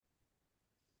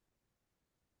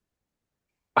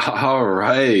All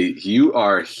right, you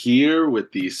are here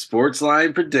with the sports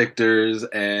line predictors,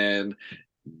 and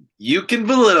you can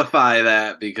validify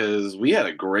that because we had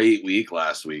a great week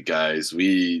last week, guys.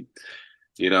 You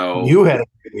know, You had a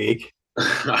good week.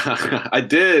 I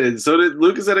did, and so did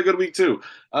Lucas. Had a good week too.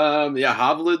 Yeah,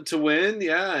 Hovland to win,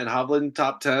 yeah, and Hovland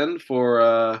top 10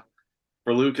 for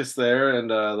Lucas there, and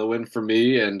the win for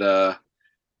me, and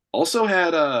also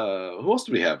had who else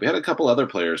did we have? We had a couple other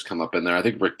players come up in there. I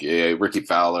think Ricky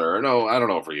Fowler. Or no, I don't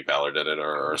know if Ricky Fowler did it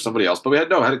or somebody else, but we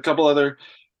had a couple other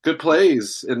good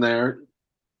plays in there.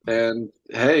 And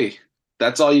hey,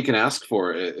 that's all you can ask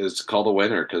for is to call the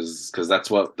winner because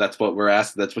that's what we're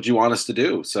asked. That's what you want us to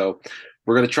do. So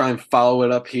we're gonna try and follow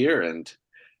it up here, and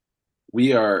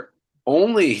we are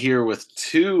only here with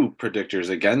two predictors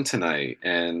again tonight,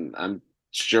 and I'm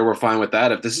sure we're fine with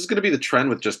that. If this is going to be the trend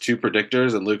with just two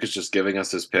predictors and Luke is just giving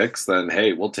us his picks, then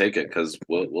hey, we'll take it because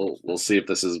we'll see if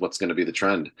this is what's going to be the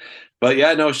trend. But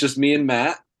yeah, no, it's just me and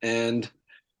Matt. And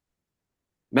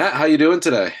Matt, how you doing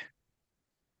today?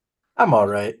 I'm all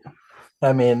right.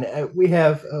 I mean, we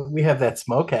have that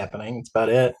smoke happening. It's about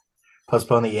it.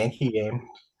 Postpone the Yankee game.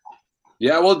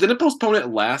 Yeah, well, didn't postpone it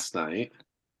last night.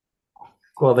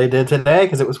 Well, they did today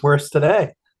because it was worse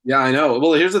today. Yeah, I know.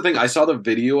 Well, here's the thing. I saw the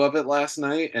video of it last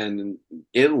night, and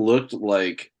it looked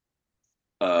like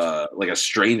a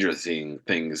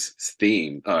Things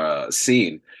theme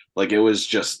scene. Like it was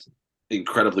just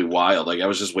incredibly wild. Like I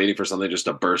was just waiting for something just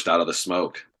to burst out of the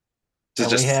smoke to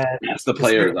And we just had catch the the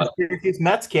player up. Syracuse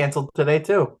Mets canceled today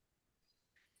too.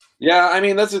 Yeah, I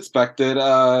mean that's expected.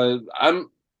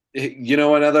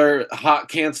 Another hot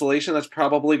cancellation that's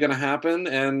probably going to happen,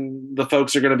 and the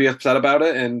folks are going to be upset about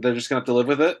it, and they're just going to have to live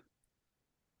with it.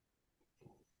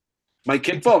 My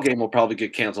kickball game will probably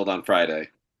get canceled on Friday.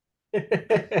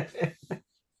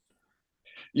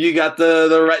 You got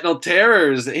the retinal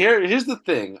terrors. Here's the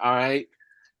thing, all right?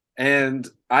 And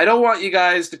I don't want you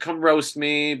guys to come roast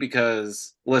me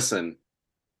because, listen,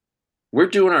 we're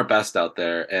doing our best out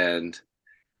there. And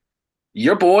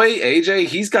your boy, AJ,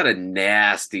 he's got a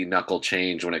nasty knuckle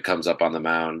change when it comes up on the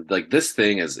mound. Like this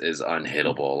thing is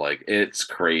unhittable. Like it's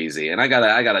crazy. And I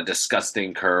got a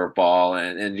disgusting curveball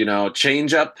and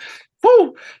change up.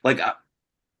 Whoo! Like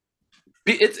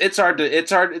it's hard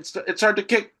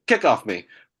to kick off me.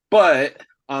 But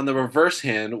on the reverse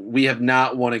hand, we have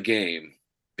not won a game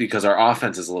because our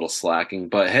offense is a little slacking.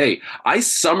 But hey, I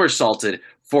somersaulted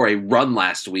for a run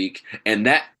last week, and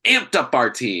that amped up our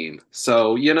team.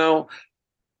 So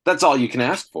that's all you can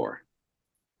ask for.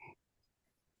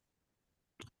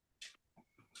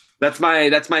 That's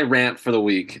my rant for the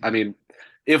week. I mean,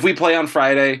 if we play on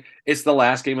Friday, it's the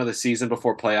last game of the season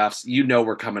before playoffs. You know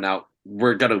we're coming out.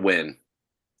 We're gonna win.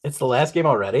 It's the last game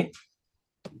already.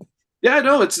 Yeah,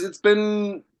 no, it's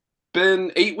been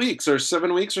 8 weeks or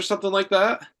 7 weeks or something like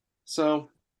that. So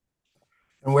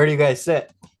And where do you guys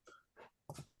sit?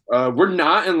 we're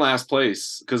not in last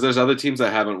place because there's other teams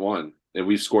that haven't won and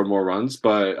we've scored more runs.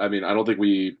 But I mean, I don't think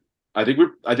we. I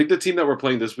think the team that we're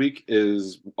playing this week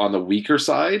is on the weaker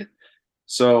side.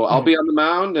 So I'll Hmm. be on the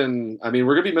mound, and I mean,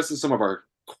 we're gonna be missing some of our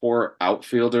core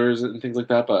outfielders and things like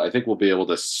that. But I think we'll be able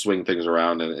to swing things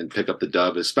around and pick up the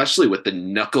dub, especially with the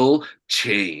knuckle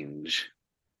change.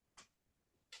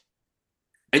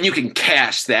 And you can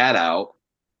cash that out.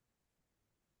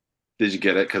 Did you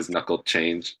get it? Because knuckle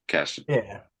change, cash.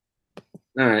 Yeah.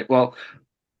 All right. Well,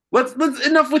 let's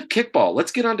enough with kickball.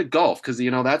 Let's get on to golf because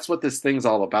that's what this thing's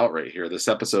all about right here. This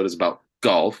episode is about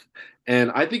golf,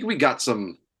 and I think we got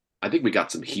some. I think we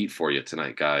got some heat for you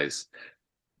tonight, guys.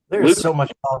 There's Luke, so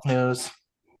much golf news.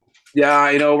 yeah,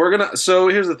 we're gonna. So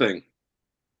here's the thing: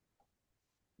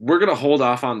 we're gonna hold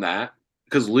off on that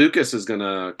because Lucas is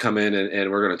gonna come in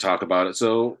and we're gonna talk about it.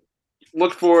 So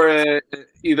look for it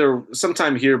either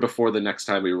sometime here before the next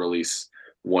time we release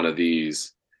one of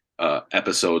these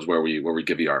episodes where we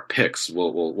give you our picks.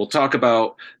 We'll talk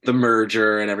about the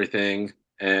merger and everything,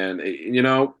 and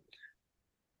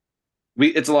we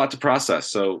it's a lot to process.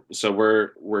 So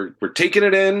we're taking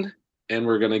it in, and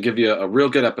we're gonna give you a real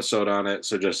good episode on it.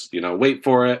 So just wait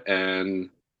for it, and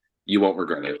you won't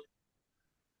regret it.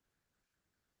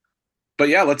 But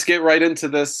yeah, let's get right into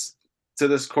this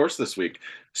course this week.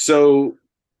 So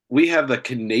we have the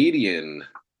Canadian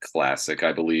Classic,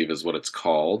 I believe is what it's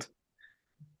called.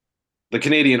 The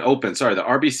Canadian Open, sorry, the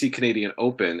RBC Canadian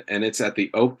Open, and it's at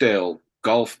the Oakdale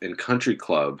Golf and Country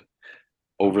Club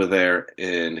over there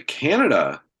in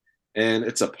Canada. And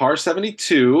it's a par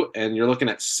 72, and you're looking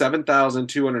at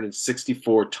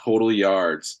 7,264 total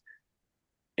yards.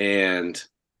 And a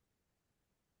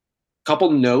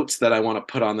couple notes that I want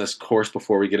to put on this course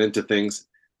before we get into things.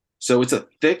 So it's a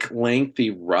thick, lengthy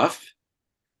rough,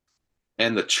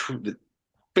 and the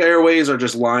fairways are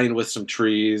just lined with some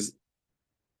trees.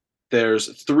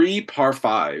 There's three par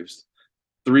fives,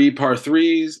 three par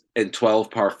threes, and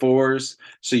 12 par fours.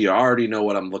 So you already know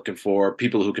what I'm looking for,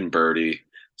 people who can birdie.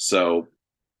 So,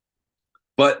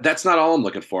 but that's not all I'm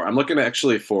looking for. I'm looking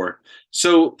actually for,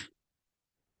 so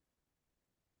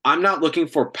I'm not looking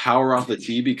for power off the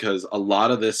tee because a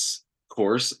lot of this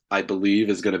course, I believe,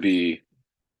 is going to be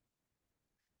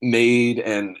made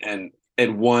and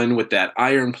won with that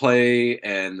iron play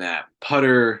and that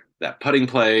putting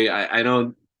play. I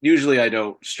know usually I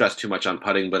don't stress too much on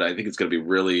putting, but I think it's going to be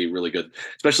really really good,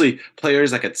 especially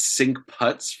players that could sink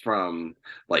putts from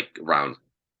like around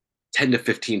 10 to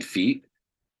 15 feet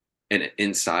and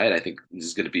inside. I think this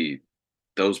is going to be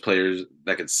those players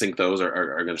that can sink those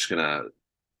are just going to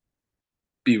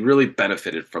be really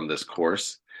benefited from this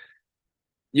course.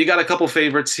 You got a couple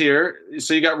favorites here.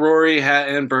 So you got Rory,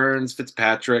 Hatton, Burns,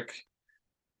 Fitzpatrick,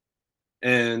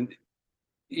 and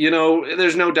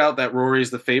there's no doubt that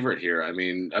Rory's the favorite here. I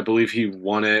mean, I believe he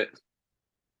won it.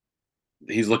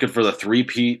 He's looking for the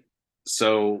three-peat.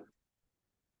 So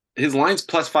his line's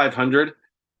plus 500.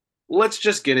 Let's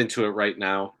just get into it right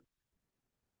now.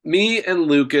 Me and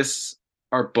Lucas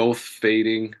are both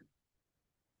fading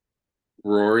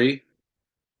Rory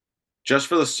just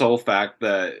for the sole fact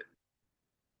that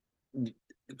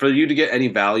for you to get any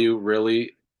value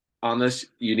really on this,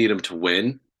 you need him to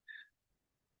win.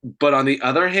 But on the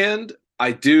other hand,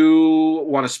 I do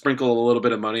want to sprinkle a little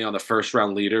bit of money on the first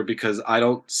round leader because I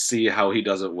don't see how he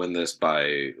doesn't win this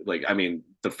by like I mean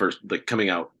the first like coming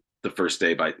out the first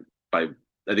day by I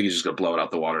think he's just gonna blow it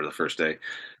out the water the first day.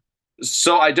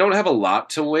 So I don't have a lot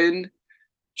to win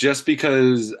just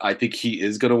because I think he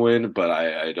is gonna win, but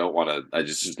I don't want to. I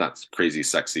just it's not crazy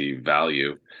sexy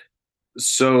value.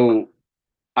 So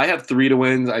I have three to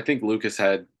wins. I think Lucas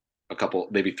had a couple,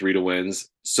 maybe three to wins.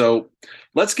 So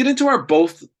let's get into our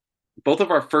both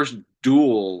of our first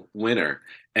dual winner,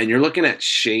 and you're looking at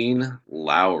Shane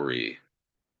Lowry.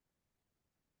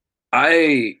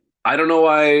 I don't know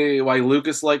why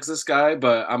Lucas likes this guy,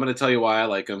 but I'm going to tell you why I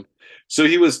like him. So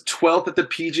he was 12th at the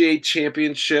PGA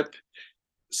Championship,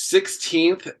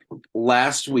 16th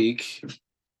last week.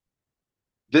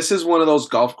 This is one of those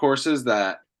golf courses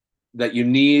that you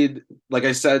need, like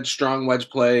I said, strong wedge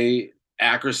play,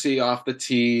 accuracy off the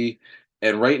tee.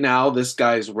 And right now, this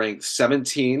guy's ranked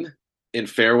 17 in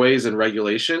fairways and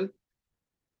regulation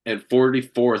and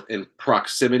 44th in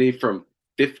proximity from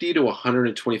 50 to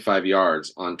 125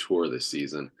 yards on tour this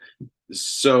season.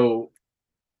 So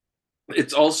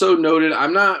it's also noted,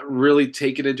 I'm not really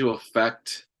taking into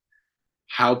effect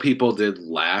how people did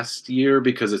last year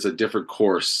because it's a different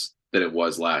course than it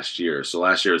was last year. So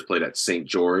last year was played at St.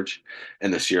 George,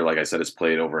 and this year, like I said, it's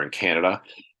played over in Canada.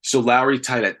 So Lowry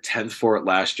tied at 10th for it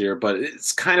last year, but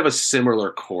it's kind of a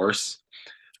similar course.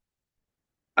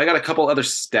 I got a couple other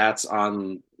stats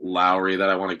on Lowry that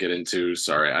I want to get into.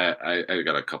 Sorry, I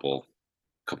got a couple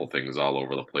things all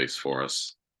over the place for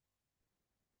us.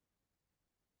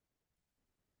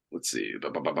 Let's see.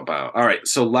 All right,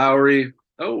 so Lowry.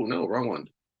 Oh no, wrong one.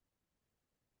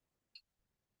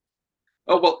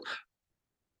 Oh well,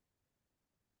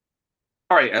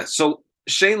 all right. So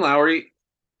Shane Lowry,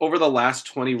 over the last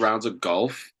 20 rounds of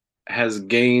golf, has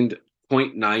gained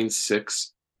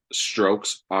 0.96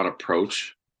 strokes on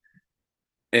approach.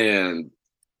 And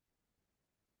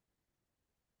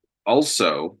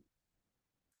also,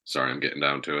 sorry, I'm getting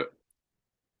down to it.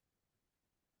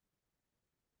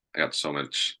 I got so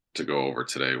much to go over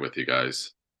today with you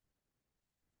guys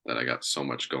that I got so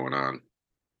much going on.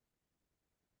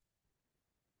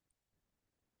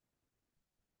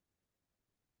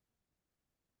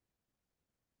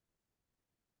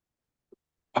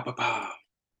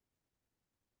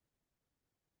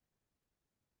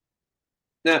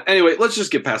 Now, anyway, let's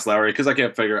just get past Lowry because I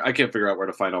can't figure out where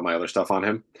to find all my other stuff on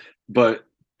him. But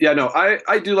yeah, no,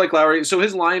 I do like Lowry. So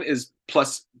his line is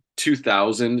plus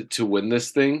 2,000 to win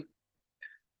this thing,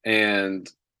 and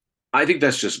I think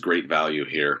that's just great value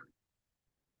here.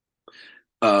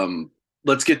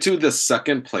 Let's get to the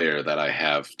second player that I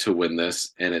have to win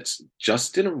this, and it's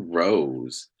Justin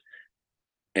Rose.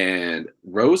 And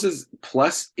Rose is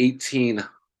plus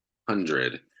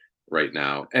 1,800 right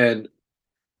now, and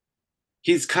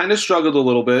he's kind of struggled a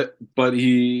little bit, but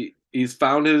he's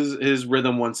found his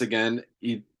rhythm once again.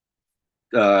 He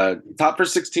top for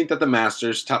 16th at the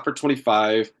Masters, top for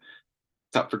 25,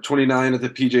 top for 29 at the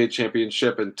PGA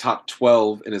Championship, and top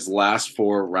 12 in his last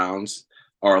four rounds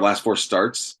or last four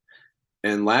starts.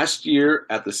 And last year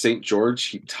at the St. George,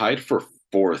 he tied for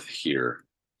fourth here.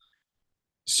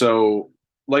 So,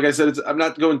 like I said, I'm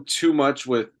not going too much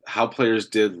with how players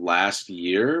did last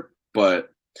year,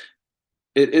 but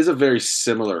it is a very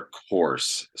similar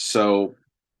course. So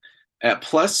at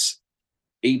plus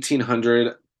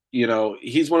 1800,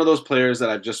 he's one of those players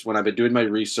that when I've been doing my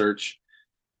research,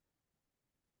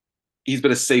 he's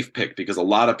been a safe pick because a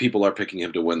lot of people are picking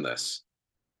him to win this.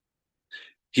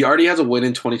 He already has a win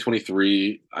in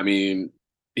 2023. I mean,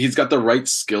 he's got the right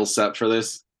skill set for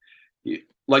this.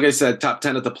 Like I said, top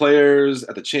 10 at the players,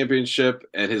 at the championship,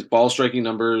 and his ball striking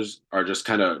numbers are just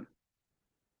kind of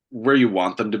where you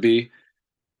want them to be.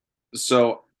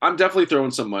 So I'm definitely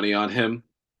throwing some money on him.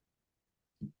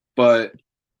 But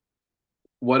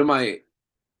what am I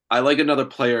like another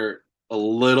player a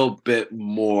little bit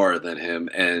more than him.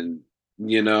 And,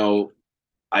 you know,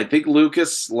 I think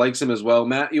Lucas likes him as well.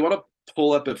 Matt, you want to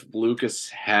pull up if Lucas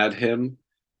had him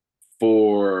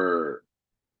for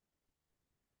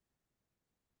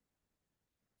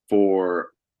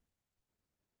for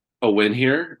a win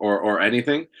here or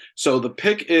anything. So the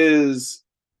pick is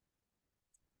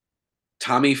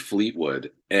Tommy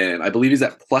Fleetwood, and I believe he's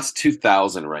at plus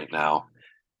 2,000 right now.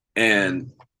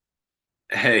 And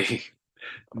hey,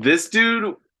 this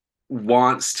dude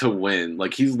wants to win.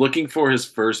 Like he's looking for his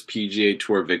first PGA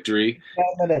Tour victory.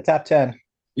 Yeah, the top 10.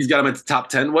 He's got him at the top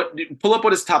 10. What pull up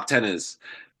what his top 10 is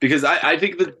because I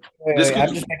think that Wait, this wait, could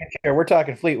I'm just making sure. We're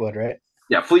talking Fleetwood, right?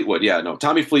 yeah, Fleetwood. Yeah, no,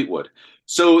 Tommy Fleetwood.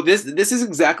 So this is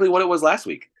exactly what it was last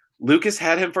week. Lucas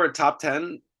had him for a top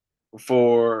 10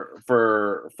 for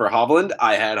Hovland.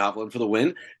 I had Hovland for the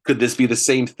win. Could this be the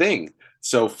same thing?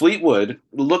 So Fleetwood,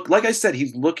 look, like I said,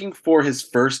 he's looking for his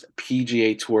first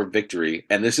PGA Tour victory,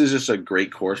 and this is just a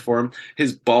great course for him.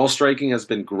 His ball striking has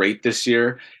been great this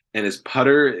year, and his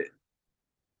putter,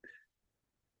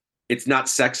 it's not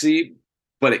sexy,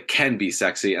 but it can be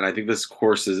sexy, and I think this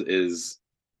course is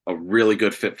a really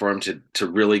good fit for him to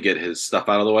really get his stuff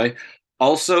out of the way.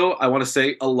 Also, I want to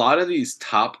say a lot of these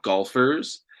top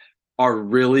golfers are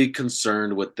really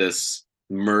concerned with this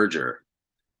merger.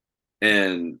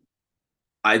 And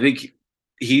I think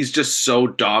he's just so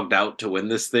dogged out to win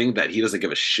this thing that he doesn't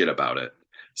give a shit about it.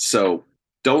 So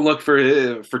don't look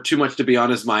for too much to be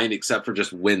on his mind except for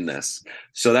just win this.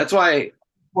 So that's why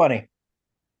 20.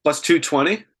 plus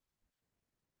 220.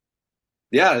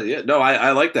 Yeah, yeah. No,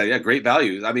 I like that. Yeah, great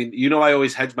value. I mean, I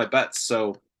always hedge my bets.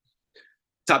 So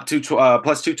plus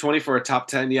 220 for a top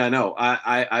 10. Yeah, I know.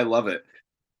 I love it.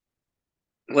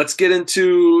 Let's get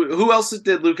into who else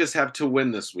did Lucas have to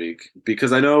win this week?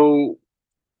 Because I know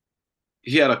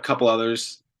he had a couple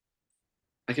others.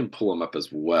 I can pull them up as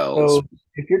well. So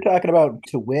if you're talking about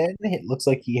to win, it looks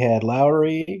like he had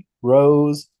Lowry,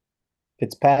 Rose,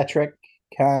 Fitzpatrick,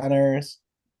 Connors,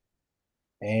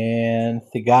 and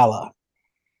Thigala.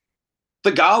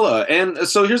 The gala. And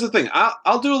so here's the thing.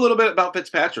 I'll do a little bit about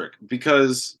Fitzpatrick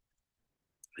because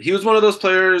he was one of those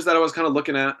players that I was kind of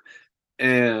looking at,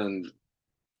 and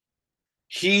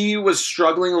he was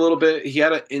struggling a little bit. He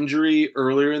had an injury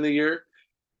earlier in the year,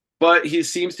 but he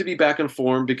seems to be back in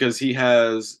form because he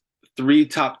has three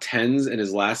top tens in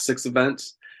his last six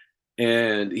events.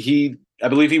 And I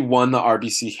believe he won the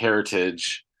RBC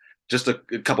Heritage just a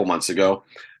couple months ago.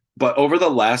 But over the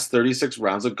last 36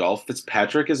 rounds of golf,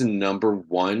 Fitzpatrick is number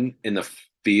one in the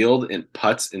field in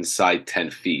putts inside 10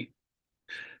 feet.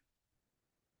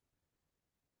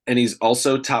 And he's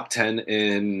also top 10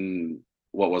 in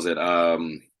what was it?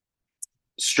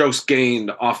 Strokes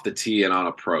gained off the tee and on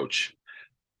approach.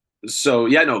 So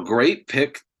yeah, no, great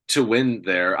pick to win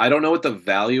there. I don't know what the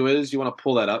value is. You want to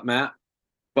pull that up, Matt?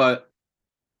 But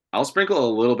I'll sprinkle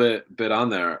a little bit on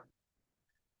there.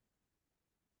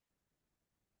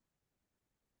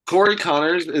 Corey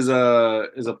Connors is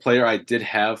a player I did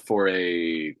have for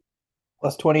a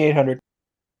Plus 2,800.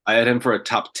 I had him for a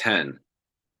top 10.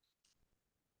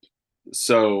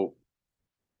 So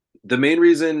the main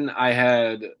reason I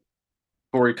had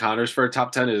Corey Connors for a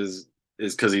top 10 is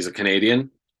because he's a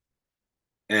Canadian,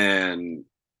 and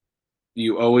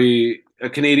you always a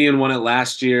Canadian won it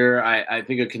last year. I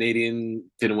think a Canadian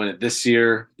didn't win it this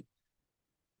year.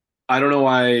 I don't know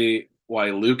why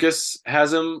Lucas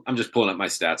has him. I'm just pulling up my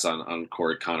stats on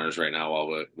Corey Connors right now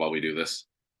while we do this.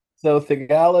 So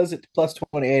Thigala's at plus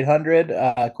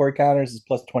 2,800. Corey Connors is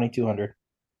plus 2,200.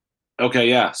 Okay,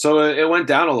 yeah. So it went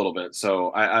down a little bit. So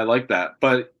I like that.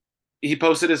 But he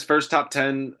posted his first top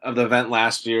 10 of the event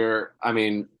last year. I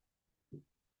mean,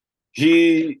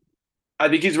 he I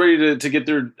think he's ready to get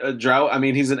through a drought. I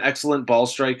mean, he's an excellent ball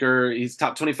striker. He's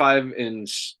top 25 in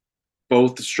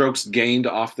both strokes gained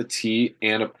off the tee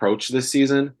and approach this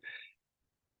season.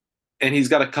 And he's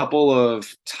got a couple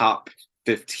of top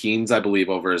 15s, I believe,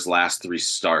 over his last three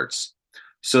starts.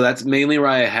 So that's mainly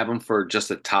why I have him for just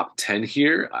a top 10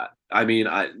 here. I mean,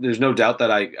 there's no doubt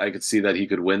that I could see that he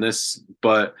could win this,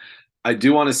 but I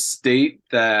do want to state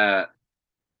that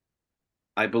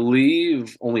I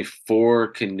believe only four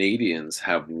Canadians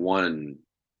have won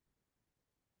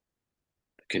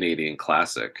Canadian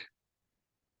Classic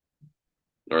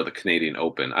or the Canadian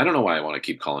Open. I don't know why I want to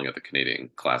keep calling it the Canadian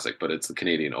Classic, but it's the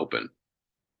Canadian Open.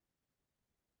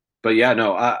 But yeah,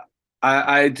 no,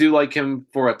 I do like him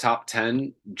for a top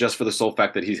 10 just for the sole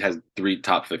fact that he has three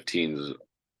top 15s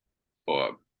uh,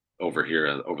 over here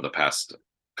over the past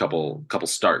couple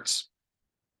starts.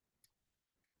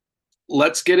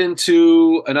 Let's get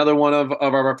into another one of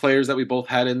our players that we both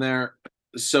had in there.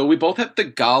 So we both had the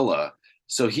Gala.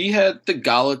 So he had the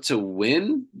Gala to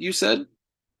win, you said?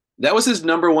 That was his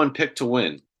number one pick to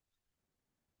win.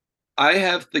 I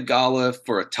have the Gala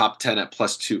for a top 10 at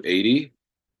plus 280.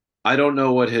 I don't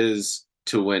know what his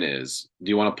to win is. Do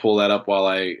you want to pull that up while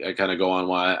I kind of go on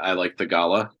why I like the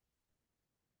Gala?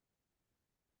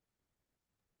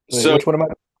 Wait, So which one am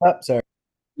I? Up? Sorry.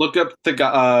 look up the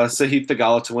Sahith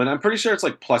Theegala to win. I'm pretty sure it's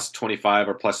like plus 25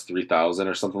 or plus 3,000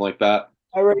 or something like that.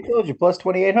 I already told you, plus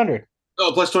 2,800.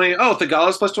 Oh, plus 20. Oh,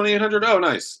 Theegala's plus 2,800. Oh,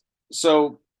 nice.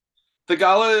 So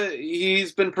Theegala,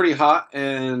 he's been pretty hot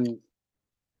and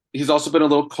he's also been a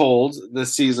little cold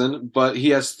this season, but he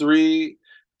has three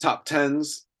top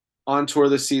tens on tour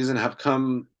this season have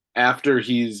come after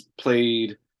he's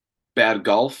played bad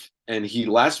golf. And he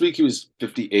last week he was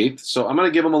 58th. So I'm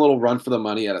gonna give him a little run for the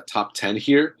money at a top 10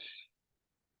 here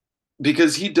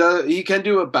because he can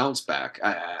do a bounce back.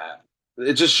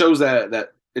 It just shows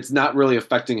that it's not really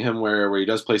affecting him where he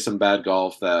does play some bad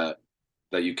golf that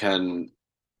you can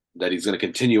that he's going to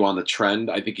continue on the trend.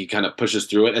 I think he kind of pushes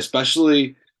through it,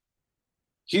 especially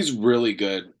he's really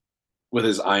good with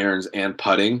his irons and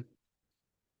putting.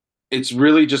 It's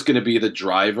really just going to be the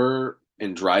driver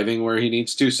and driving where he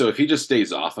needs to. So if he just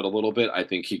stays off it a little bit, I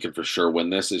think he can for sure win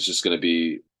this. It's just going to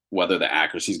be whether the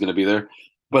accuracy is going to be there.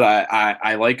 But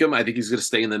I like him. I think he's going to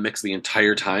stay in the mix the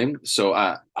entire time. So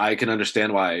I can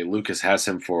understand why Lucas has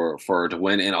him for to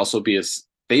win and also be his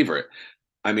favorite.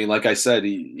 I mean, like I said,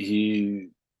 he's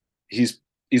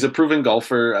a proven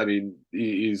golfer. I mean,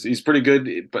 he's pretty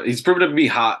good, but he's proven to be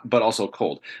hot, but also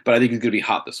cold. But I think he's going to be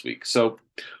hot this week. So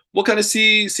we'll kind of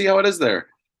see how it is there.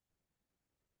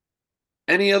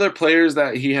 Any other players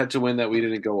that he had to win that we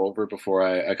didn't go over before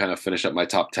I kind of finish up my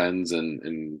top tens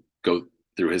and go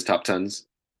through his top tens?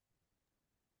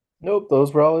 Nope,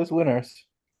 those were all his winners.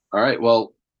 All right.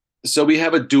 Well, so we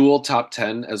have a dual top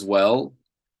 10 as well.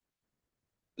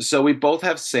 So we both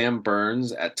have Sam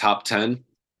Burns at top 10.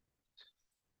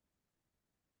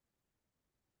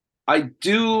 I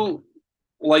do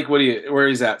like where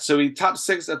he's at. So he top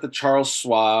six at the Charles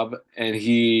Schwab, and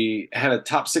he had a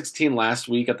top 16 last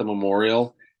week at the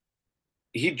Memorial.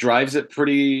 He drives it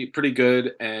pretty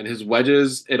good, and his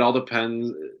wedges, it all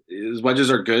depends. His wedges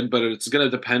are good, but it's going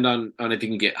to depend on if he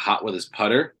can get hot with his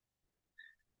putter,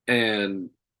 and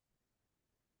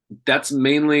that's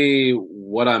mainly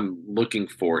what I'm looking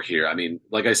for here. I mean,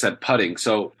 like I said, putting.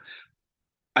 So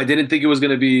I didn't think it was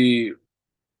going to be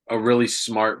a really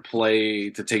smart play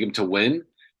to take him to win,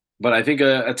 but I think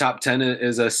a top 10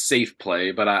 is a safe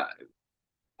play. But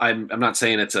I'm not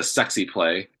saying it's a sexy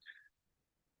play,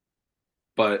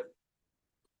 but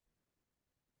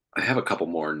I have a couple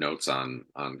more notes on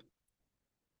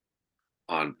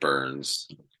Burns.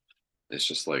 It's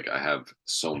just like I have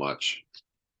so much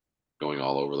going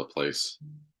all over the place.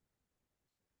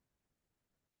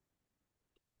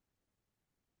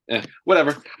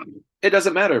 Whatever. It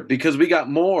doesn't matter because we got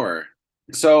more.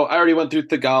 So I already went through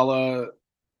Thagala.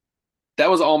 That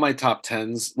was all my top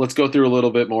tens. Let's go through a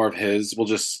little bit more of his. We'll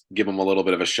just give him a little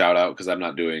bit of a shout out because I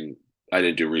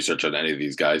didn't do research on any of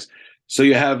these guys. So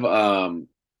you have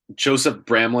Joseph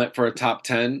Bramlett for a top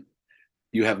 10.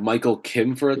 You have Michael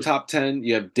Kim for a top 10.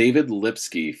 You have David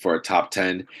Lipsky for a top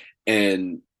 10.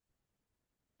 And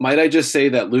might I just say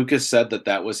that Lucas said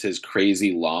that was his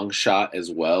crazy long shot as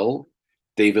well,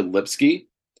 David Lipsky.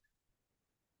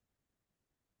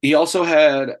 He also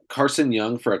had Carson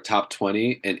Young for a top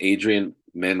 20 and Adrian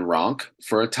Manronk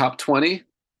for a top 20.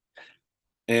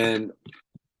 And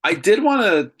I did want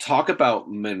to talk about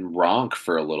Manronk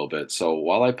for a little bit. So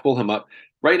while I pull him up,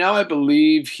 right now I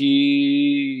believe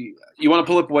you want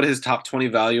to pull up what his top 20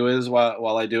 value is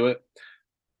while I do it?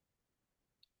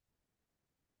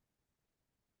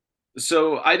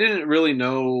 So I didn't really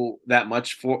know that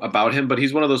much about him, but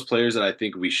he's one of those players that I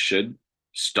think we should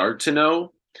start to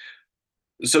know.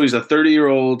 So he's a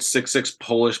 30-year-old 6'6"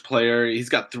 Polish player. He's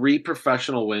got three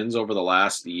professional wins over the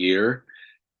last year.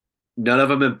 None of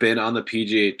them have been on the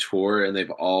PGA Tour, and they've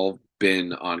all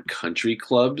been on country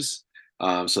clubs.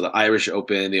 So the Irish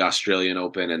Open, the Australian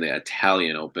Open, and the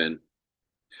Italian Open.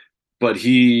 But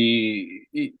he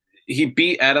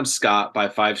beat Adam Scott by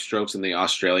 5 strokes in the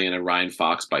Australian and Ryan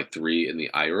Fox by 3 in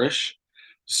the Irish.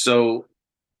 So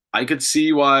I could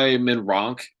see why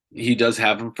Minronk, he does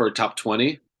have him for a top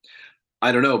 20.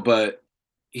 I don't know, but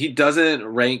he doesn't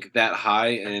rank that high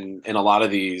in a lot of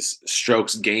these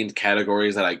strokes gained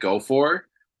categories that I go for.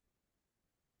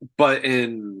 But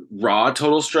in raw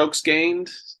total strokes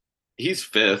gained, he's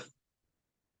fifth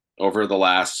over the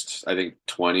last, I think,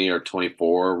 20 or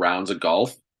 24 rounds of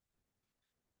golf.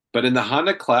 But in the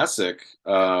Honda Classic,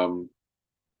 it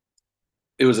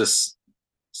was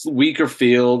weaker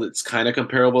field. It's kind of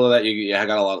comparable to that. I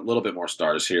got little bit more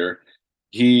stars here.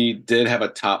 He did have a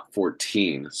top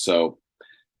 14. So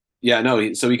yeah,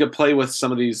 no, so he could play with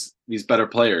some of these better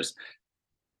players.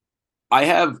 I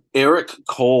have Eric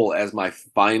Cole as my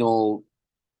final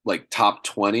like top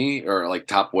 20 or like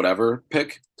top whatever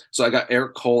pick. So I got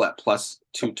Eric Cole at plus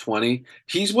 220.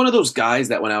 He's one of those guys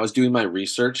that when I was doing my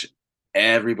research,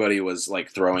 everybody was like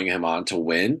throwing him on to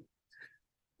win.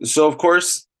 So of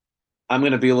course, I'm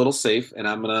going to be a little safe and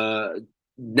I'm going to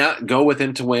not go with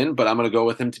him to win, but I'm going to go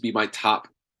with him to be my top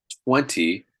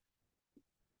 20.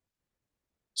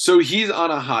 So he's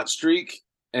on a hot streak,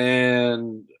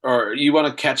 and or you want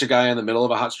to catch a guy in the middle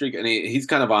of a hot streak, and he's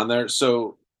kind of on there.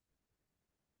 So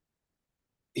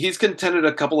he's contended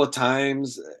a couple of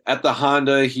times at the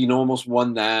Honda. He almost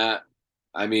won that.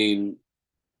 I mean,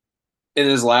 in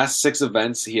his last 6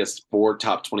 events, he has 4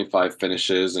 top 25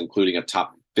 finishes, including a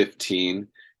top 15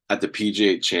 at the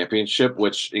PGA Championship,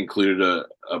 which included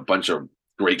a bunch of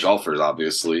great golfers,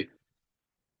 obviously.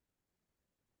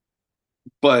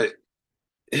 But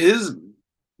his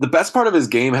the best part of his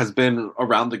game has been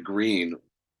around the green,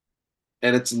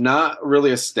 and it's not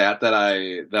really a stat that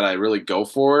I really go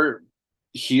for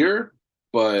here,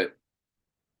 but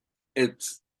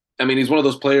it's I mean he's one of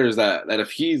those players that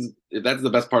if that's the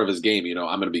best part of his game,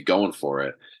 I'm going to be going for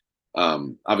it.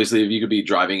 Obviously, if you could be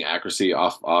driving accuracy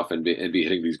off and be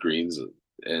hitting these greens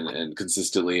and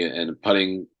consistently and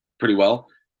putting pretty well,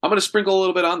 I'm going to sprinkle a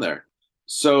little bit on there.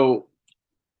 So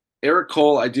Eric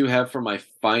Cole, I do have for my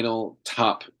final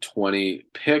top 20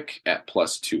 pick at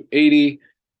plus 280.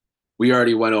 We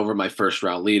already went over my first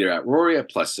round leader at Rory at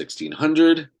plus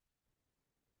 1600.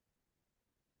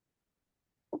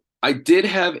 I did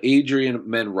have Adrian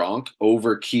Menronk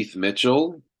over Keith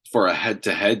Mitchell for a head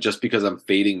to head just because I'm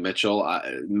fading Mitchell.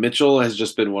 Mitchell has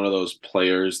just been one of those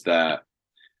players that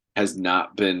has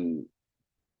not been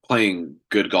playing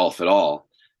good golf at all.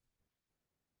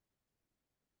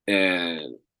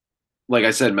 And like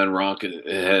I said, Menronk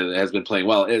has been playing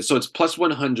well. So it's plus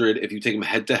 100 if you take him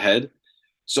head to head.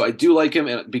 So I do like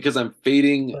him because I'm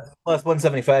fading. Plus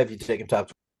 175, you take him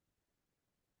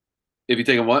If you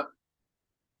take him what?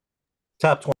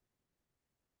 top 20.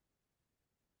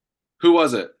 Who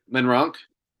was it? Menronk?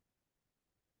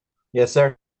 Yes,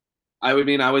 sir. I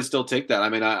would still take that. I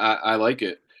mean, I like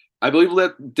it. I believe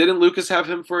that didn't Lucas have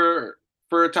him for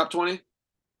a top 20?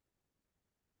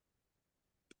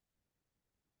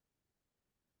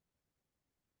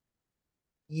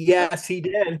 Yes, he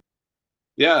did.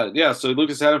 Yeah, yeah. So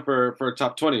Lucas had him for a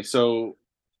top 20. So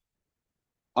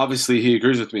obviously he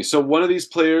agrees with me. So one of these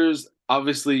players,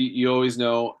 obviously you always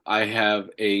know I have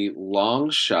a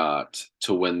long shot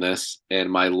to win this, and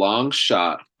my long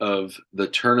shot of the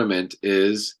tournament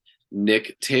is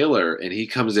Nick Taylor, and he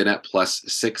comes in at plus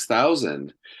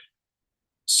 6,000.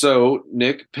 So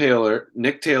Nick Taylor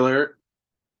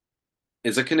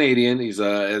is a Canadian. He's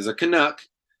a Canuck,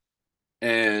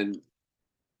 and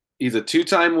he's a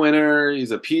two-time winner.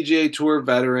 He's a PGA Tour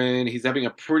veteran. He's having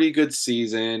a pretty good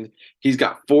season. He's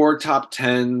got 4 top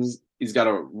 10s. He's got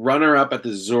a runner-up at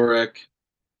the Zurich.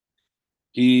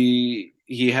 He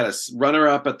had a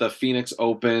runner-up at the Phoenix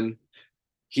Open.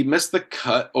 He missed the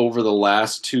cut over the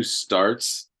last 2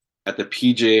 starts at the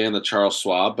PGA and the Charles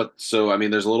Schwab, but so I mean,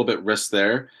 there's a little bit risk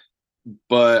there.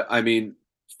 But I mean,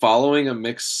 following a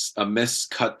miss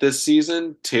cut this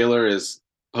season, Taylor is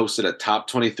posted a top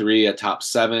 23, a top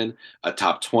 7, a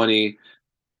top 20,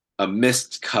 a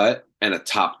missed cut, and a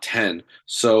top 10.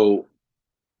 So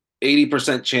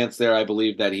 80% chance there, I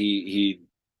believe, that he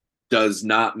does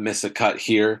not miss a cut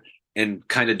here and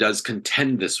kind of does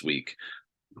contend this week.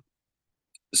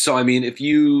 So I mean,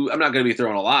 I'm not going to be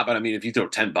throwing a lot, but I mean, if you throw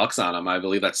 $10 on him, I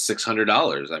believe that's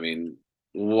 $600. I mean,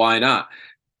 why not?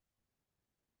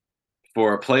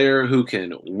 For a player who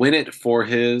can win it for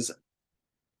his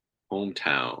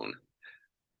hometown.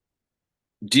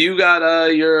 Do you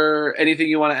got your anything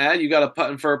you want to add? You got a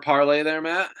putting for a parlay there,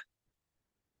 Matt?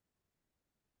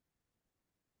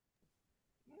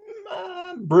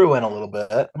 brewing a little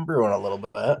bit. I'm brewing a little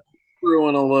bit.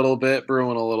 Brewing a little bit,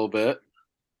 brewing a little bit.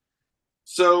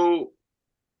 So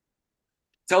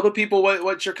tell the people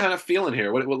what you're kind of feeling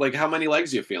here. What like how many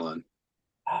legs you feeling?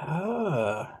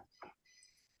 Ah,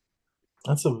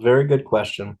 that's a very good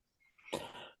question.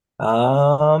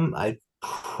 I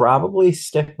probably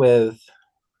stick with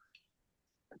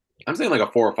I'm saying like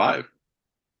a 4 or 5.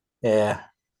 yeah.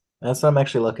 That's what I'm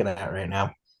actually looking at right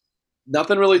now.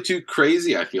 Nothing really too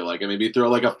crazy. I feel like. I maybe throw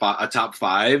like a top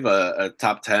five, a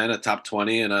top 10, a top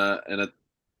 20, and a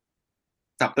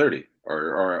top 30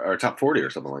 or top 40 or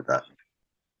something like that.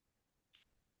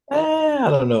 I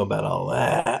don't know about all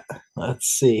that. Let's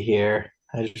see here.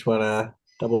 I just want to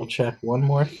double check one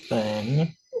more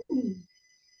thing.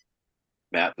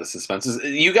 Matt, the suspense is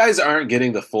you guys aren't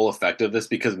getting the full effect of this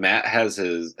because Matt has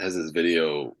his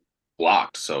video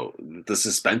blocked, so the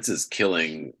suspense is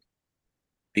killing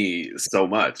me so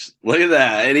much. Look at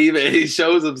that, and he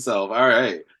shows himself. All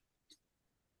right,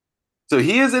 so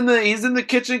he's in the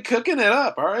kitchen cooking it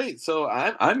up. All right, so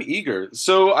I'm eager.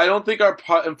 So I don't think our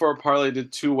pot and for a parlay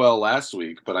did too well last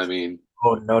week, but I mean,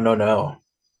 Oh no, no, no.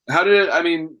 how did it? I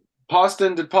mean,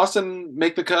 Poston did Poston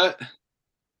make the cut?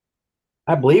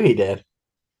 I believe he did.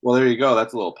 Well, there you go.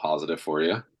 That's a little positive for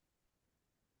you.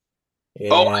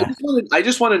 Oh, Yeah. I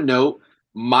just want to note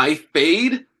my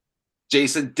fade,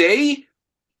 Jason Day,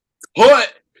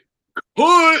 cut,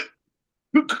 cut,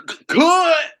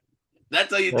 cut.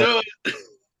 That's how you Uh, do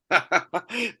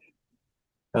it.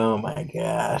 oh my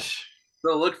gosh.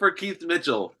 So look for Keith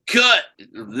Mitchell. Cut.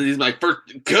 He's my first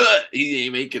cut. He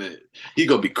ain't making it. He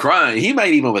gonna be crying. He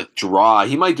might even withdraw.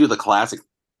 He might do the classic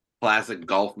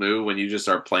golf move when you just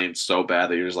start playing so bad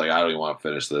that you're just like, I don't even want to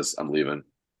finish this. I'm leaving.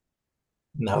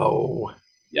 No.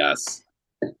 Yes.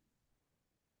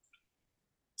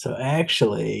 So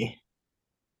actually,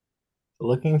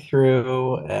 looking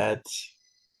through at,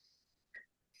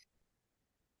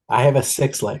 I have a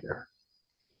six legger.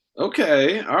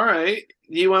 Okay. All right.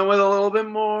 You went with a little bit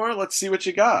more. Let's see what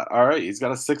you got. All right. He's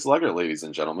got a 6 legger, ladies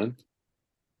and gentlemen.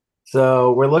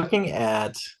 So we're looking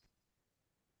at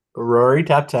Rory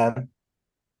top 10,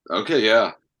 Okay.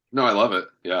 Yeah. No, I love it.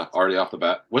 Yeah. Already off the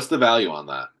bat. What's the value on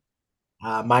that?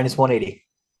 minus 180.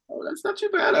 Oh, that's not too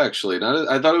bad, actually. Not,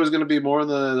 I thought it was going to be more in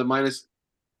the minus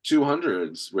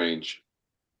 200s range.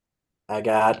 I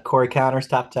got Corey Counters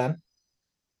top 10,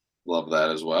 Love that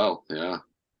as well. Yeah.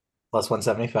 plus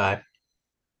 175.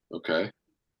 Okay.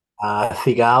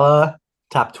 Thigala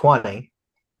top 20,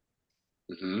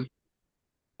 Mm-hmm.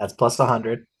 that's plus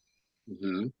 100.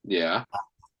 Mm-hmm. Yeah.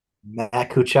 Matt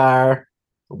Kuchar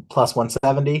plus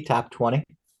 170, top 20.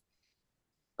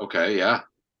 Okay. Yeah.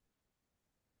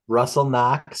 Russell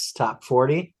Knox top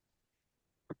 40,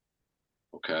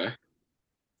 Okay.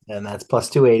 and that's plus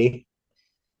 280.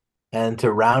 And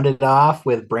to round it off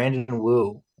with Brandon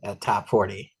Wu at top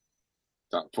 40,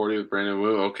 Top 40 with Brandon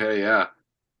Wu. Okay. Yeah.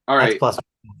 All that's right. plus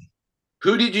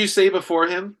Who did you say before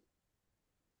him?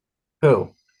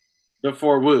 who?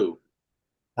 Before Wu.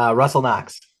 Russell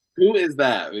Knox. Who is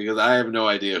that? Because I have no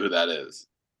idea who that is.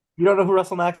 You don't know who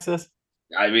Russell Knox is?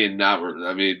 I mean, not.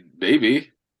 I mean,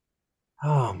 maybe.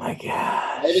 Oh my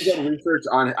I haven't gosh. done research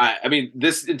on. I mean,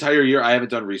 this entire year, I haven't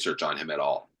done research on him at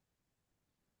all.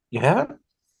 You haven't?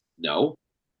 No,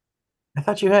 I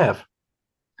thought you have.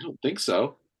 I don't think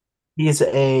so. He's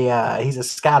a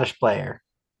Scottish player.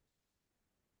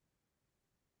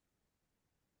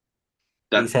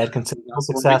 That He's had considerable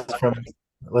success from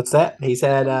what's that? He's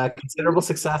had considerable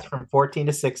success from 14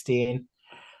 to 16.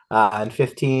 In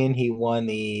 15, he won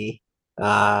the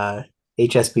uh,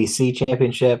 HSBC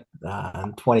championship.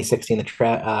 In 2016,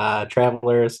 the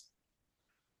Travelers.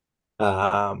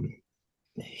 Um,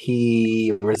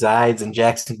 he resides in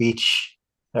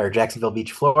Jacksonville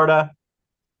Beach, Florida.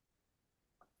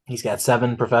 He's got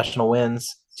 7 professional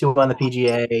wins, 2 on the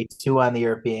PGA, 2 on the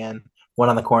European, 1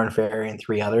 on the Corn Ferry, and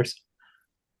 3 others.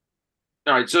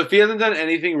 All right, so if he hasn't done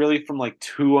anything really from like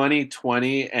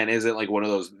 2020 and isn't like one of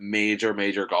those major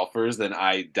golfers, then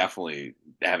I definitely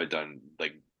haven't done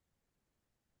like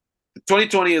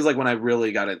 2020 is like when I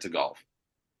really got into golf.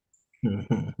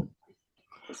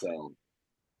 So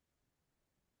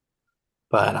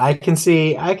But I can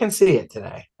see it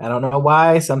today. I don't know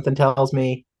why. Something tells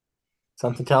me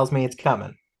it's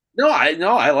coming. no,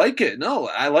 I like it. No,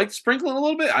 I like sprinkling a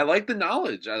little bit. I like the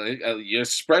knowledge. You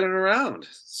spread it around.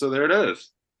 So there it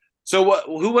is. So what?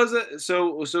 Who was it?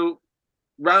 So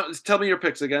round. Tell me your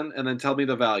picks again, and then tell me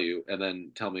the value, and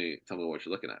then tell me what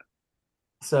you're looking at.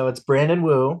 So it's Brandon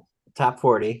Wu, top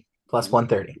 40, plus Mhm.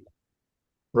 130.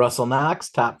 Russell Knox,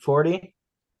 top 40,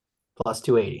 plus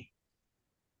 280.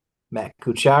 Matt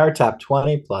Kuchar, top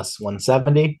 20, plus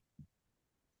 170.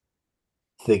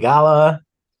 Thigala,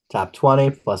 top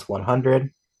 20 plus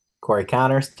 100. Corey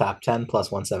Connors, top 10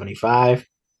 plus 175.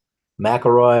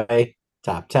 McElroy,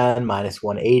 top 10 minus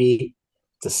 180.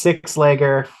 It's a six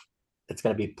legger. It's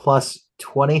going to be plus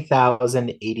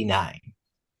 20,089.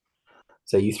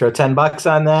 So you throw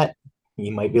 $10 on that,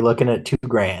 you might be looking at 2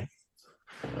 grand.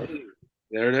 Hey,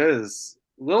 there it is.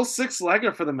 Little six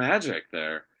legger for the Magic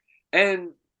there.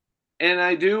 And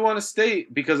I do want to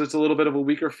state, because it's a little bit of a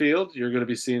weaker field, you're going to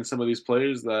be seeing some of these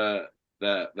players that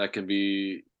can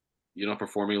be,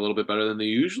 performing a little bit better than they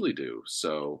usually do.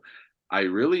 So I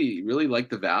really, really like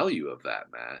the value of that,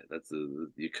 Matt.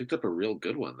 You cooked up a real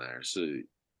good one there. So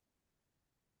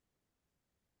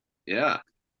yeah,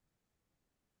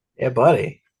 Yeah,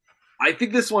 buddy. I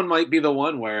think this one might be the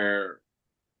one where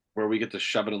we get to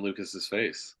shove it in Lucas's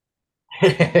face.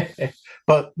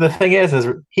 But the thing is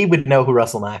he would know who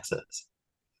Russell Knox is.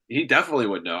 He definitely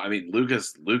would know. I mean,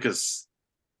 Lucas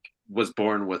was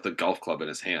born with a golf club in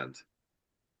his hand.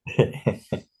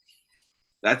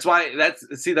 That's why that's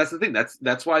the thing.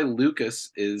 That's why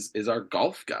Lucas is our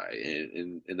golf guy,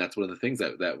 and that's one of the things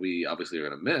that we obviously are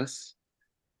gonna miss.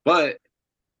 But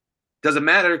doesn't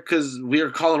matter because we are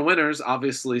calling winners,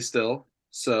 obviously, still.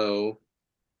 So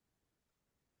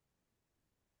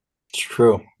It's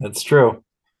true. That's true.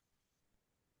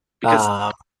 because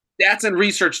Um, stats and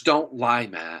research don't lie,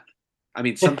 Matt. I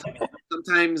mean,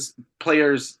 sometimes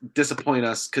players disappoint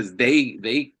us because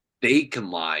they can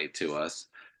lie to us,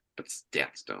 but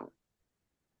stats don't.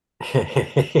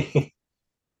 Uh,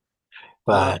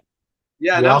 but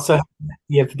yeah, you no, also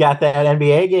you've got that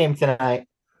NBA game tonight.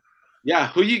 yeah.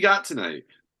 Who you got tonight?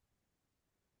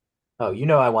 Oh, you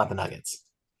know I want the Nuggets.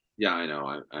 Yeah, I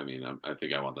know. I mean, I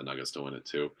think I want the Nuggets to win it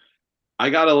too. I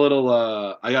got a little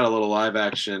live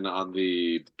action on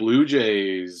the Blue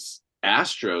Jays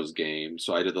Astros game.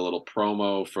 So I did the little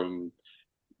promo from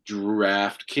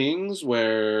DraftKings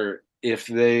where if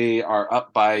they are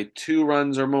up by 2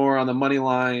 runs or more on the money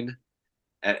line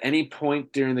at any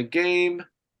point during the game,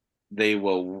 they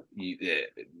will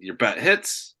your bet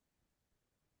hits.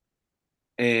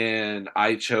 And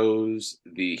I chose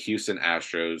the Houston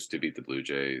Astros to beat the Blue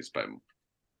Jays, but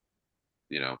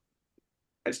you know,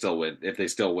 I still win. If they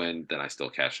still win, then I still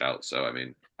cash out. So I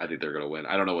mean, I think they're going to win.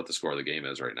 I don't know what the score of the game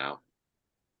is right now.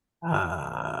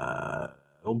 Uh,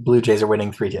 Blue Jays are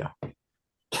winning 3-2.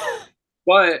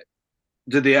 But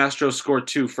did the Astros score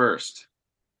two first?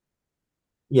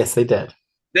 Yes, they did.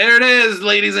 There it is,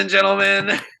 ladies and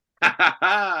gentlemen.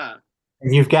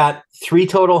 You've got 3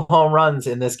 total home runs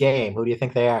in this game. Who do you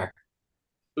think they are?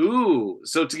 Ooh,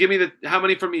 so to give me the how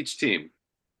many from each team?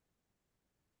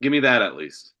 Give me that at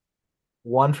least.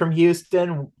 One from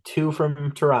Houston, 2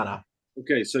 from Toronto.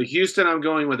 Okay, so Houston, I'm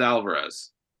going with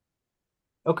Alvarez,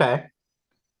 Okay.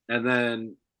 and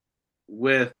then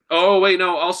with oh wait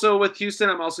no, also with Houston,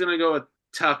 I'm also going to go with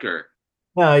Tucker.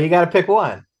 No, you got to pick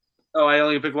one. Oh, I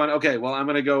only pick one. Okay, well I'm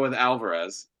going to go with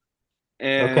Alvarez,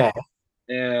 and Okay.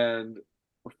 and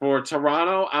for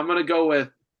Toronto, I'm going to go with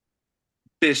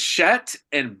Bichette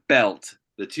and Belt,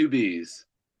 the two Bs.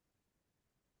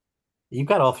 You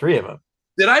got all 3 of them.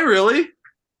 Did I really?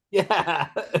 Yeah.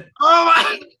 Oh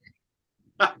my!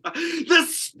 The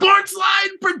sports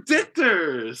line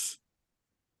predictors,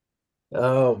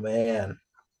 Oh man.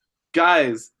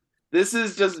 guys. This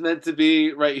is just meant to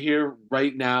be right here,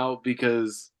 right now,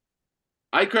 because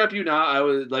I crap you not. I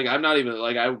was like, I'm not even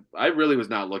like I really was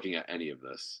not looking at any of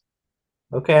this.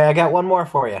 Okay, I got one more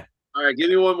for you. All right, give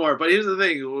me one more. But here's the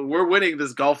thing: we're winning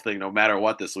this golf thing no matter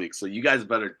what this week. So you guys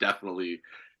better definitely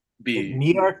be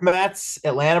New York Mets,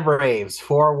 Atlanta Braves,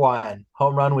 4-1.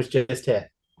 Home run was just hit.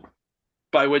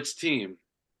 by which team?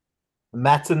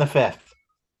 Mets in the 5th.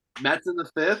 Mets in the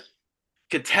fifth.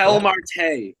 Cattell Yep.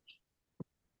 Marte.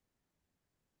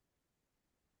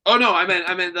 Oh no, I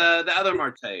meant the other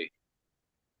Marte.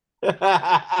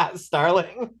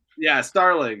 Starling. Yeah,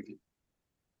 Starling.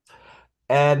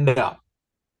 And no,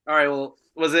 All right, well,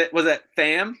 was it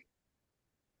Fam?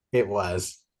 it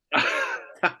was.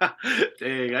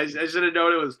 Dang, I should have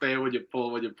known it was Fam when you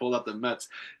pulled out the Mets.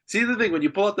 See the thing when you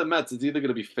pull out the Mets, it's either going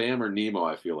to be Fam or Nemo.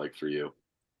 I feel like for you.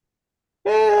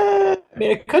 I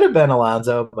mean, it could have been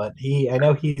Alonso, but I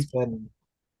know he's been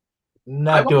I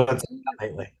not want doing so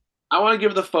lately. I want to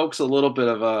give the folks a little bit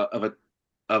of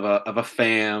a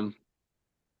Fam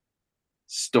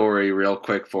story real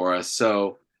quick for us.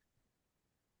 So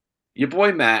your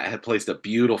boy Matt had placed a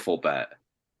beautiful bet.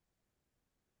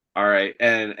 All right,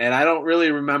 and I don't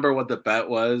really remember what the bet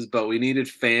was, but we needed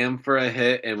Fam for a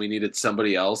hit, and we needed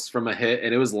somebody else from a hit,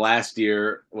 and it was last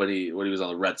year when he was on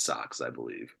the Red Sox, I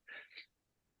believe.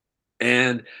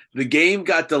 And the game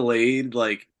got delayed,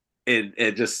 like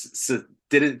it just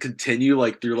didn't continue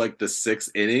like through like the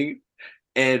sixth inning,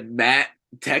 and Matt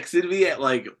texted me at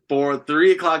like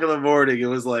 3 o'clock in the morning. It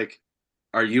was like,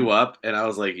 "Are you up?" And I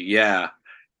was like, "Yeah,"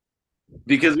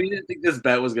 because we didn't think this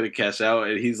bet was gonna cash out.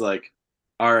 And he's like,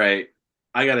 "All right,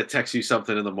 I gotta text you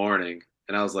something in the morning."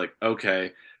 And I was like,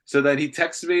 "Okay." So then he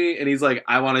texts me and he's like,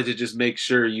 "I wanted to just make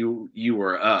sure you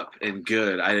were up and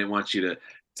good. I didn't want you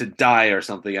to die or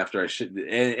something after I should."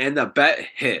 And the bet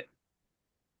hit.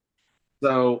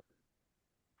 So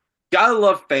gotta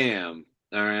love fam,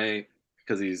 all right,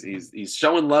 because he's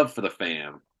showing love for the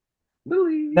fam. No,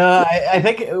 Billy. I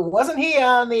think wasn't he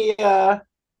on the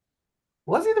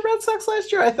was he the Red Sox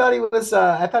last year? I thought he was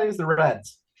the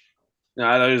Reds. No,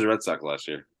 I thought he was a Red Sox last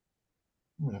year.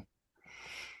 Hmm.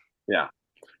 Yeah.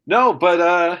 No,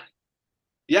 but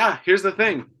yeah, here's the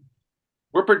thing.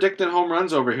 We're predicting home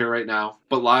runs over here right now.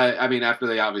 But I mean, after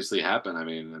they obviously happen, I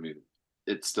mean,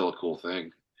 it's still a cool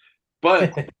thing.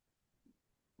 But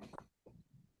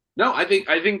no, I think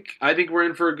we're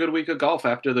in for a good week of golf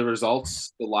after the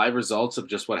results, the live results of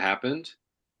just what happened.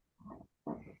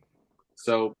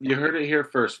 So you heard it here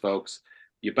first, folks.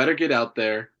 You better get out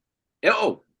there.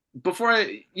 Oh,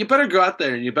 you better go out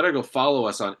there and you better go follow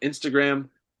us on Instagram.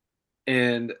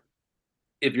 And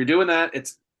if you're doing that,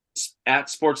 it's at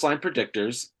Sportsline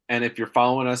Predictors. And if you're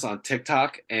following us on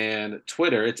TikTok and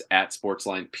Twitter, it's at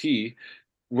Sportsline P.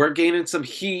 We're gaining some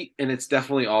heat, and it's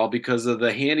definitely all because of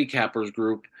the handicappers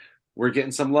group. We're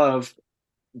getting some love.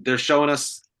 They're showing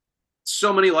us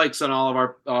so many likes on all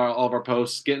of our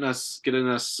posts, getting us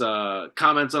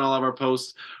comments on all of our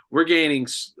posts. We're gaining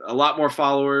a lot more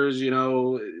followers.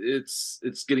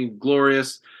 It's getting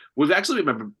glorious. We've actually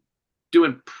been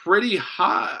doing pretty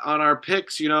hot on our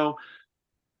picks.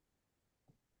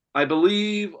 I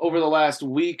believe over the last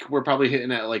week we're probably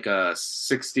hitting at like a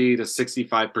 60 to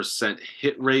 65%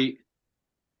 hit rate.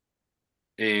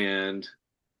 And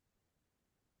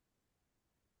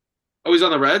oh, he's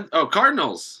on the red. Oh,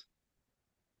 Cardinals.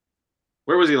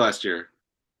 Where was he last year?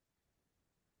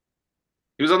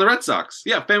 He was on the Red Sox.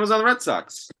 Yeah, Fan was on the Red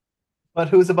Sox. But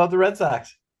who's above the Red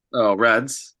Sox? Oh,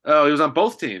 Reds. Oh, he was on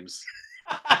both teams.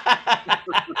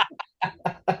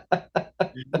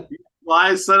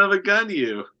 Why, son of a gun,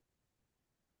 you?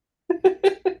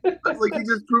 That's like you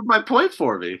just proved my point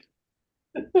for me.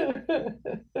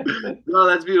 No,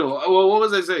 that's beautiful. Well, what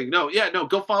was I saying? No, yeah, no,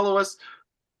 go follow us.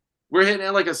 We're hitting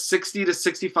at like a 60 to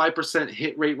 65%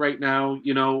 hit rate right now.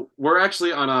 We're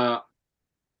actually on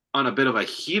a bit of a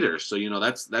heater, so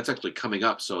that's actually coming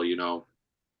up. So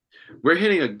we're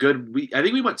hitting a good week. I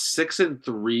think we went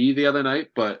 6-3 the other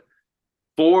night, but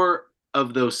four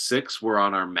of those six were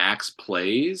on our max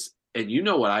plays. And you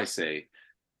know what I say?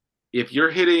 If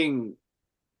you're hitting,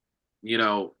 you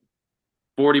know,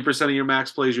 40% of your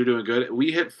max plays, you're doing good.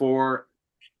 We hit four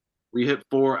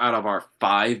out of our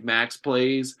five max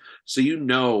plays. So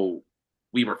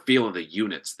we were feeling the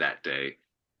units that day.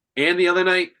 And the other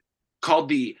night called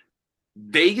the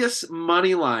Vegas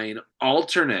money line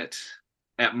alternate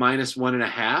at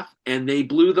 -1.5, and they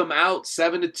blew them out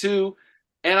 7-2,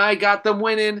 and I got them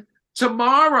winning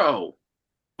tomorrow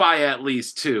by at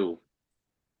least two.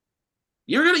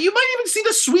 You might even see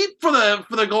the sweep for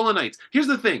the Golden Knights. Here's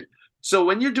the thing. So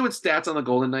when you're doing stats on the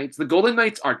Golden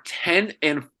Knights are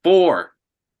 10-4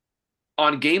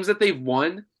 on games that they've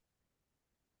won.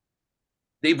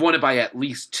 They've won it by at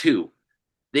least two.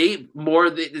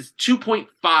 It's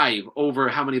 2.5 over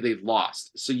how many they've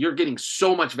lost. So you're getting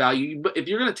so much value. But if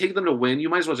you're going to take them to win, you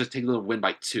might as well just take them to win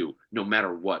by two, no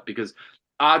matter what, because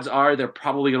odds are they're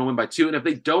probably going to win by two. And if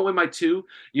they don't win by two,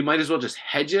 you might as well just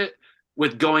hedge it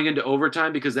with going into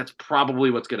overtime, because that's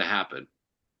probably what's going to happen.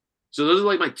 So those are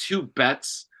like my two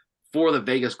bets for the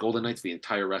Vegas Golden Knights the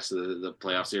entire rest of the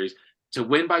playoff series: to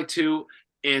win by two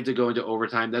and to go into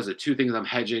overtime. Those are two things I'm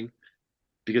hedging.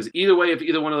 Because either way, if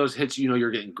either one of those hits,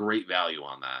 you're getting great value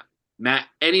on that. Matt,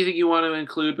 anything you want to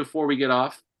include before we get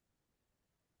off?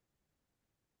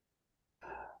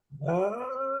 Uh,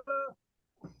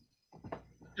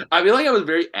 I feel like I was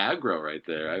very aggro right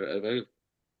there. I'm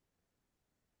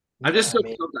yeah, just so I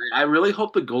mean, pumped. I really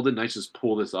hope the Golden Knights just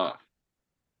pull this off.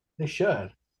 they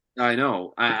should. I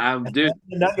know. And Dude.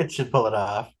 the Nuggets should pull it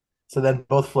off. So then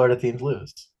both Florida teams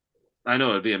lose. I know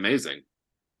it'd be amazing.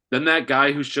 Then that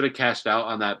guy who should have cashed out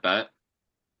on that bet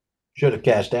Should have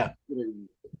cashed out.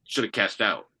 should have cashed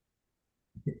out.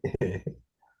 So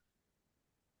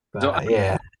But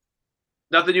yeah,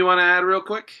 nothing you want to add real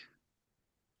quick?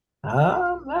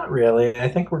 not really. I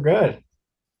think we're good.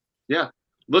 Yeah.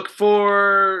 Look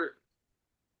for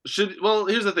well,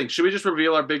 here's the thing. Should we just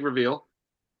reveal our big reveal?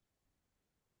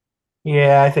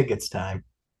 Yeah, I think it's time.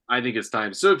 I think it's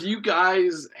time. So if you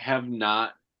guys have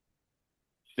not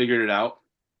figured it out.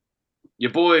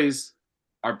 Your boys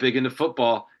are big into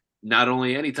football, not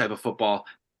only any type of football,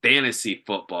 fantasy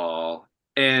football.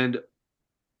 And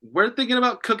we're thinking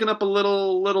about cooking up a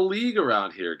little league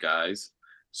around here, guys.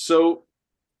 So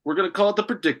we're gonna call it the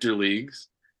Predictor Leagues.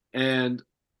 And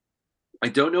I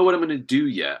don't know what I'm gonna do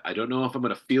yet. I don't know if I'm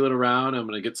gonna feel it around. I'm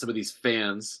gonna get some of these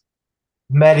fans.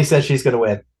 Maddie says she's going to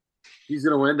win. He's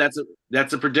gonna win.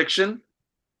 That's a prediction.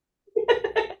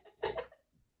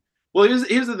 Well,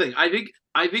 here's the thing. I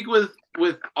think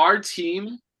with our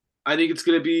team, I think it's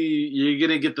gonna be you're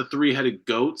gonna get the three-headed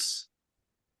goats.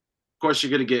 Of course,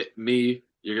 you're gonna get me.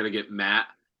 You're gonna get Matt,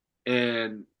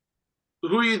 and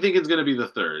who are you thinking is gonna be the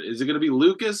third? Is it gonna be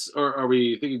Lucas or are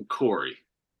we thinking Corey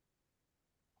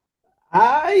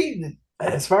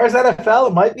As far as NFL,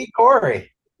 it might be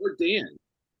Corey. or Dan?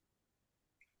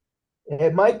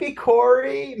 It might be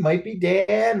Corey, might be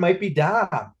Dan, might be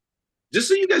Dom. Just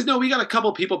so you guys know, we got a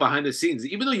couple people behind the scenes.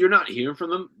 Even though you're not hearing from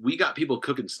them, we got people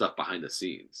cooking stuff behind the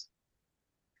scenes.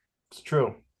 It's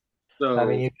true. I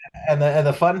mean, So and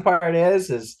the fun part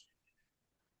is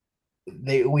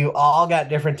we all got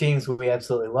different teams we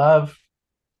absolutely love.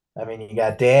 I mean, you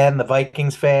got Dan, the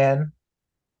Vikings fan,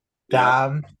 yeah,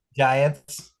 of Dom,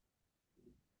 Giants,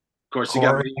 course you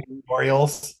got Corey, me.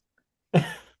 Orioles.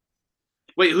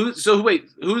 Wait,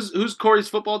 who's Corey's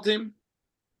football team?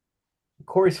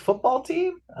 Corey's football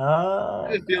team? I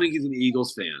have a feeling he's an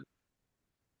Eagles fan.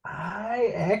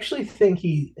 I actually think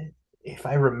if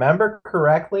I remember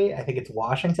correctly, I think it's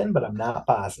Washington, but I'm not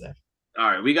positive. All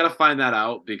right, we got to find that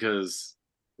out because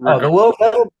Oh,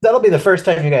 regardless, that'll be the first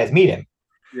time you guys meet him.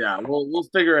 yeah, we'll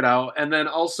figure it out. And then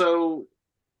also,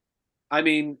 I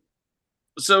mean,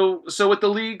 so with the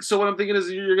league, so what I'm thinking is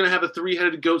you're gonna have a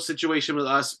three-headed goat situation with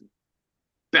us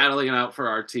battling it out for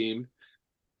our team.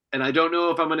 And I don't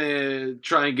know if I'm gonna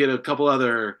try and get a couple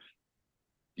other,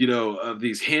 of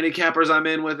these handicappers I'm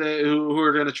in with it who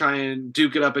are gonna try and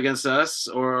duke it up against us,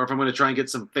 or if I'm gonna try and get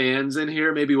some fans in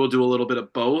here. Maybe we'll do a little bit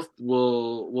of both.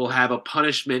 We'll have a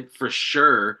punishment for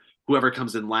sure. Whoever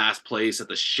comes in last place at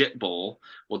the shit bowl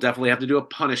will definitely have to do a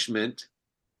punishment.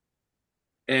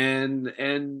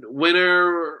 And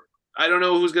winner, I don't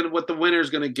know what the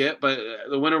winner's gonna get, but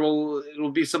the winner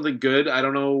it'll be something good. I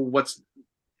don't know what's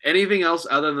anything else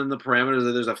other than the parameters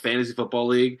that there's a fantasy football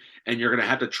league and you're gonna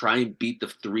have to try and beat the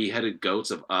three-headed goats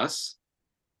of us,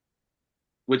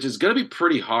 which is gonna be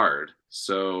pretty hard.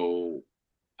 So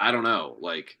I don't know,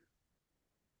 like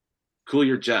cool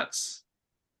your jets.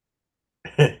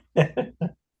 I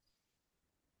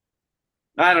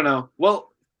don't know.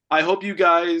 Well, I hope you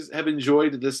guys have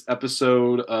enjoyed this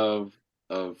episode of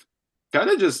kind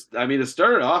of just. I mean, it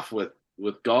started off with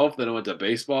golf, then it went to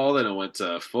baseball, then it went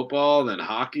to football, then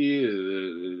hockey.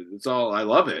 It's all. I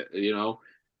love it.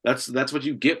 That's what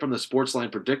you get from the sports line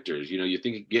predictors. You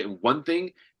think you're getting one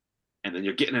thing, and then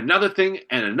you're getting another thing,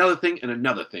 and another thing, and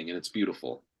another thing, and it's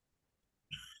beautiful.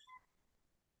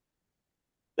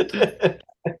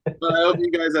 But I hope you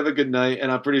guys have a good night,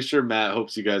 and I'm pretty sure Matt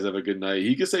hopes you guys have a good night.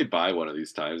 He could say bye one of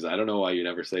these times. I don't know why you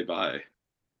never say bye.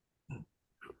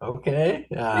 Okay.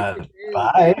 Maybe the fans,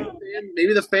 Bye.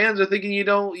 maybe the fans are thinking you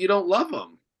don't love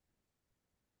them.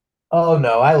 Oh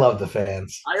no, I love the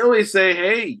fans. I always say,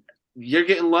 hey, you're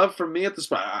getting love from me at the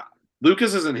spot.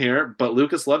 Lucas isn't here, but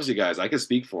Lucas loves you guys. I can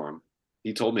speak for him.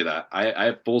 He told me that. I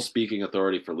have full speaking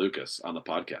authority for Lucas on the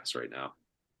podcast right now.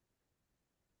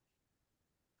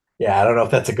 Yeah, I don't know if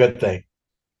that's a good thing.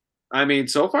 I mean,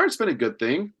 so far it's been a good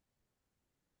thing.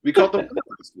 We called the winner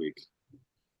last week.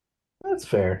 That's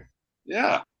fair.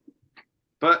 Yeah.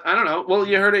 But I don't know. Well,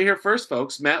 you heard it here first,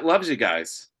 folks. Matt loves you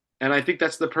guys. And I think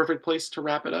that's the perfect place to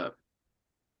wrap it up.